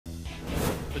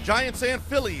Giants and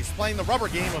Phillies playing the rubber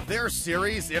game of their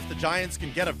series. If the Giants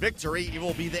can get a victory, it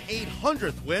will be the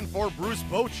 800th win for Bruce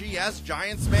Bochy as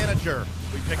Giants manager.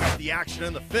 We pick up the action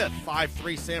in the fifth.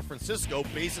 5-3 San Francisco,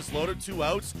 bases loaded, 2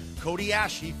 outs. Cody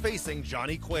Ashe facing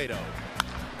Johnny Cueto.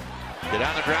 Get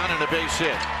on the ground and a base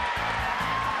hit.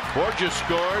 Borges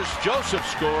scores, Joseph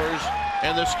scores,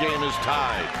 and this game is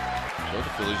tied. So the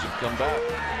Phillies have come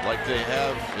back like they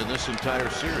have in this entire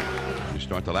series. We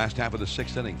start the last half of the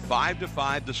 6th inning.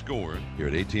 5-5 the score here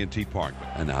at AT&T Park.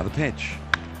 And now the pitch.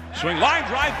 Swing, line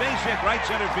drive, base hit, right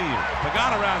center field.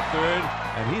 Pagan around third,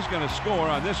 and he's going to score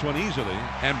on this one easily.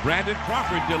 And Brandon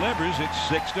Crawford delivers. It's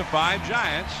 6-5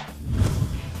 Giants.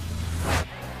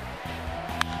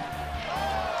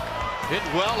 Hit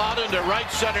well out into right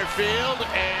center field,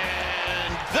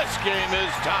 and this game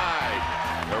is tied.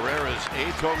 Herrera's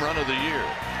 8th home run of the year.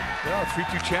 Well,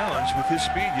 3-2 challenge. With his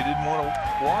speed, you didn't want to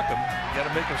walk him. You got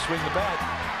to make him swing the bat.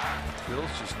 Phil's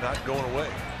just not going away.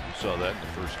 You saw that in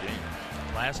the first game.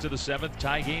 Last of the 7th,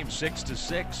 tie game 6-6.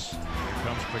 Here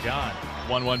comes Pagan.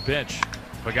 1-1 pitch.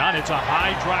 Pagan hits a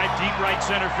high drive deep right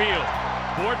center field.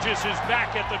 Borges is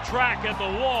back at the track at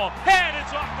the wall, and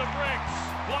it's off the bricks.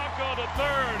 Blanco to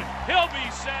third. He'll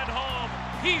be sent home.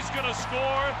 He's going to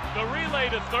score. The relay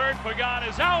to third. Pagan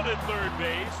is out at third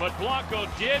base, but Blanco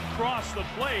did cross the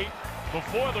plate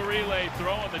before the relay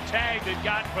throw, and the tag that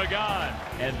got Pagan.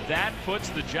 And that puts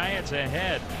the Giants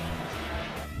ahead.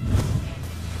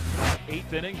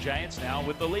 8th inning, Giants now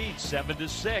with the lead,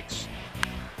 7-6.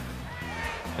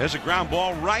 There's a ground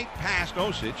ball right past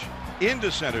Osich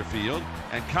into center field,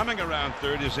 and coming around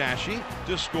third is Ashe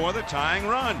to score the tying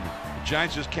run. The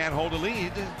Giants just can't hold a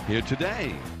lead here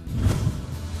today.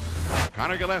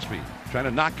 Conor Gillaspie trying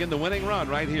to knock in the winning run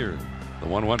right here. The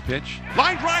 1-1 pitch.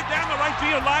 Line drive down the right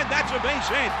field line. That's a base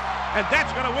hit. And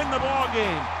that's going to win the ball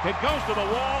game. It goes to the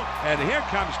wall, and here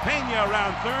comes Pena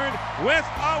around third with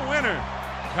a winner.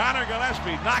 Conor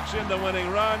Gillaspie knocks in the winning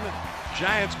run.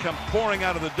 Giants come pouring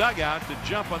out of the dugout to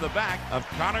jump on the back of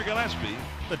Conor Gillaspie.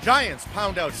 The Giants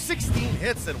pound out 16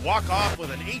 hits and walk off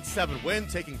with an 8-7 win,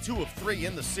 taking 2 of 3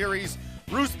 in the series.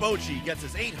 Bruce Bochy gets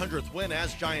his 800th win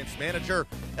as Giants manager.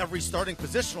 Every starting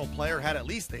positional player had at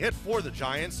least a hit for the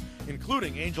Giants,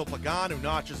 including Angel Pagan, who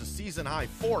notches a season-high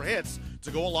 4 hits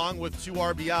to go along with 2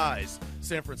 RBIs.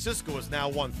 San Francisco has now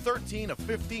won 13 of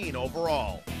 15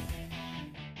 overall.